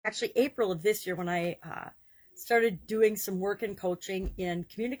actually April of this year when I started doing some work and coaching in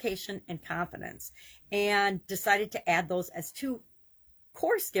communication and confidence and decided to add those as two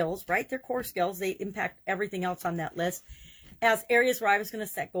core skills, right? They're core skills. They impact everything else on that list as areas where I was going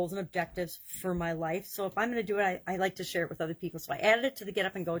to set goals and objectives for my life. So if I'm going to do it, I like to share it with other people. So I added it to the Get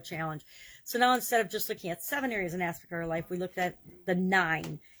Up and Go challenge. So now instead of just looking at 7 areas and aspects of our life, we looked at the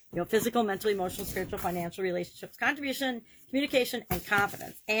 9, physical, mental, emotional, spiritual, financial, relationships, contribution, communication, and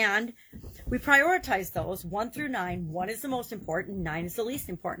confidence. And we prioritize those 1 through 9. 1 is the most important, 9 is the least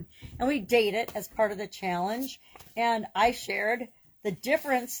important. And we date it as part of the challenge. And I shared the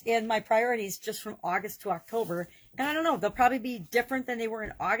difference in my priorities just from August to October. And I don't know, they'll probably be different than they were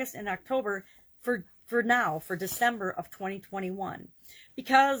in August and October for December of 2021.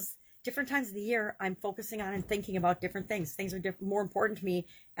 Because different times of the year, I'm focusing on and thinking about different things. Things are more important to me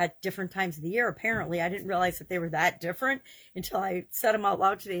at different times of the year, apparently. I didn't realize that they were that different until I said them out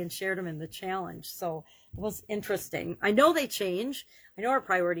loud today and shared them in the challenge. So it was interesting. I know they change. I know our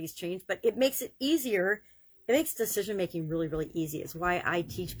priorities change, but it makes it easier. It makes decision making really, really easy. It's why I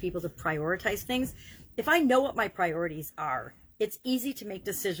teach people to prioritize things. If I know what my priorities are, it's easy to make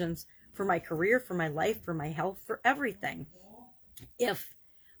decisions for my career, for my life, for my health, for everything. If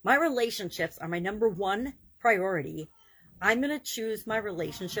my relationships are my number 1 priority, I'm going to choose my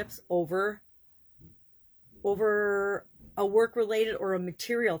relationships over a work-related or a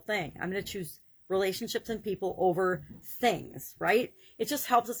material thing. I'm going to choose relationships and people over things, right? It just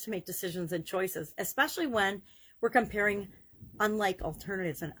helps us to make decisions and choices, especially when we're comparing unlike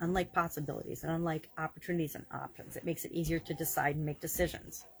alternatives and unlike possibilities and unlike opportunities and options. It makes it easier to decide and make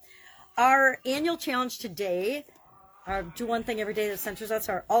decisions. Our annual challenge today, do one thing every day that centers us,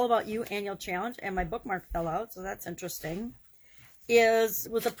 our All About You annual challenge, and my bookmark fell out, so that's interesting,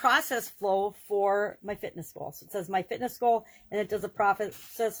 was a process flow for my fitness goal. So it says my fitness goal, and it does a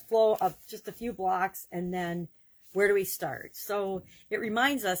process flow of just a few blocks, and then where do we start? So it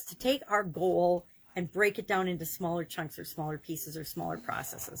reminds us to take our goal and break it down into smaller chunks or smaller pieces or smaller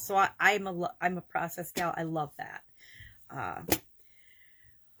processes. So I'm a process gal. I love that.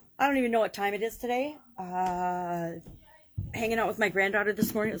 I don't even know what time it is today. Hanging out with my granddaughter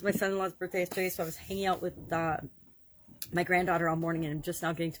this morning. It was my son-in-law's birthday today, so I was hanging out with my granddaughter all morning, and I'm just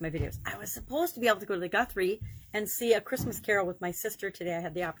now getting to my videos. I was supposed to be able to go to the Guthrie and see A Christmas Carol with my sister today. I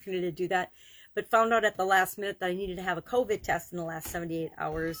had the opportunity to do that, but found out at the last minute that I needed to have a COVID test in the last 78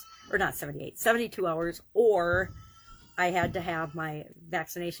 hours, or not 78, 72 hours, or I had to have my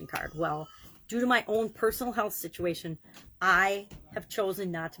vaccination card. Well, due to my own personal health situation, I have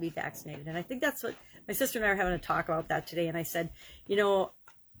chosen not to be vaccinated. And I think that's what my sister and I are having a talk about that today. And I said,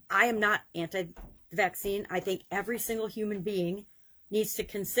 I am not anti-vaccine. I think every single human being needs to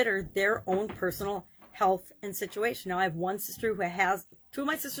consider their own personal health and situation. Now, I have one sister who has, 2 of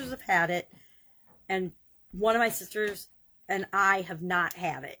my sisters have had it, and one of my sisters and I have not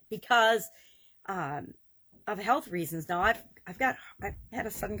had it because of health reasons. Now, I've had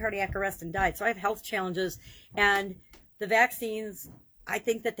a sudden cardiac arrest and died, so I have health challenges, and the vaccines, I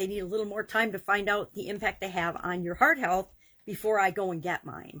think that they need a little more time to find out the impact they have on your heart health before I go and get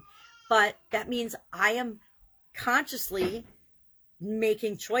mine. But that means I am consciously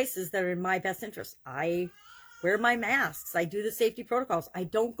making choices that are in my best interest. I wear my masks. I do the safety protocols. I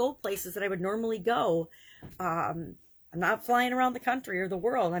don't go places that I would normally go. I'm not flying around the country or the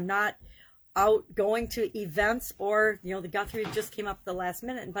world. I'm not out going to events, or the Guthrie just came up at the last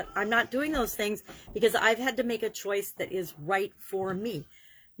minute, but I'm not doing those things because I've had to make a choice that is right for me.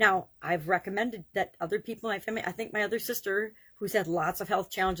 Now, I've recommended that other people in my family, I think my other sister, who's had lots of health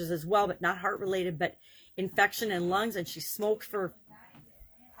challenges as well, but not heart related, but infection in lungs, and she smoked for,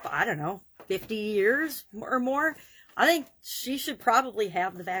 I don't know, 50 years or more. I think she should probably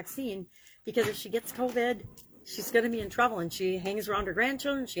have the vaccine, because if she gets COVID, she's going to be in trouble. And she hangs around her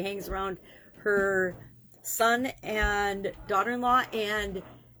grandchildren. She hangs around her son and daughter-in-law, and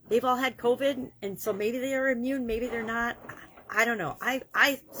they've all had COVID. And so maybe they are immune, maybe they're not. I don't know.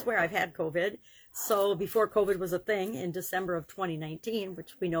 I swear I've had COVID. So before COVID was a thing in December of 2019,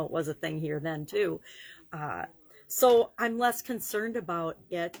 which we know it was a thing here then too. So I'm less concerned about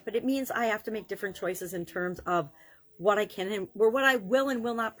it, but it means I have to make different choices in terms of what I can and or what I will and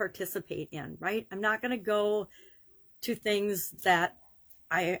will not participate in, right? I'm not going to go to things that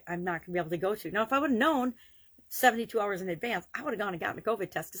I'm not going to be able to go to. Now, if I would have known 72 hours in advance, I would have gone and gotten a COVID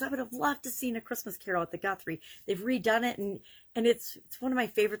test, because I would have loved to see A Christmas Carol at the Guthrie. They've redone it, and it's one of my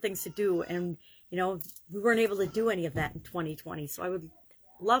favorite things to do. And, we weren't able to do any of that in 2020. So I would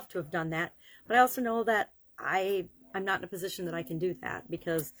love to have done that. But I also know that I'm not in a position that I can do that,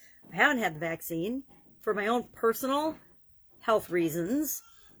 because I haven't had the vaccine for my own personal health reasons.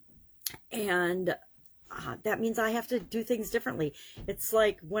 And that means I have to do things differently. It's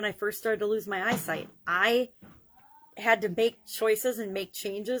like when I first started to lose my eyesight, I had to make choices and make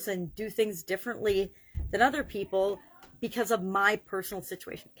changes and do things differently than other people because of my personal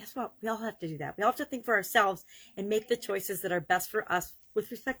situation. Guess what? We all have to do that. We all have to think for ourselves and make the choices that are best for us with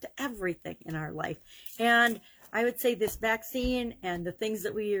respect to everything in our life. And I would say this vaccine and the things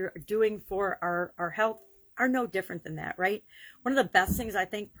that we are doing for our health are no different than that, right? One of the best things I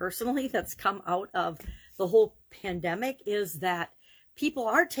think personally that's come out of the whole pandemic is that people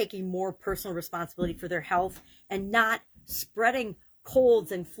are taking more personal responsibility for their health and not spreading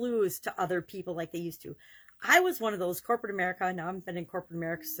colds and flus to other people like they used to. I was one of those corporate America. Now I've been in corporate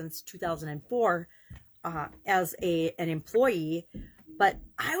America since 2004 as an employee, but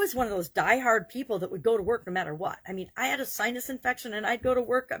I was one of those diehard people that would go to work no matter what. I mean, I had a sinus infection and I'd go to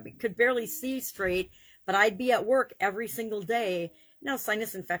work. I could barely see straight, but I'd be at work every single day. Now,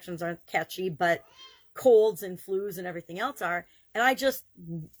 sinus infections aren't catchy, but colds and flus and everything else are. And I just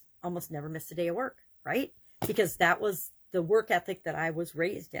almost never missed a day of work, right? Because that was the work ethic that I was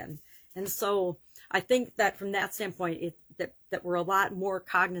raised in. And so I think that from that standpoint, that we're a lot more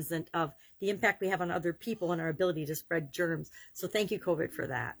cognizant of the impact we have on other people and our ability to spread germs. So thank you, COVID, for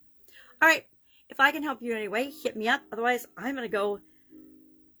that. All right. If I can help you in any way, hit me up. Otherwise, I'm going to go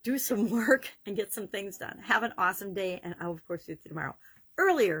do some work and get some things done. Have an awesome day. And I'll, of course, see you tomorrow.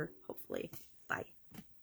 Earlier, hopefully.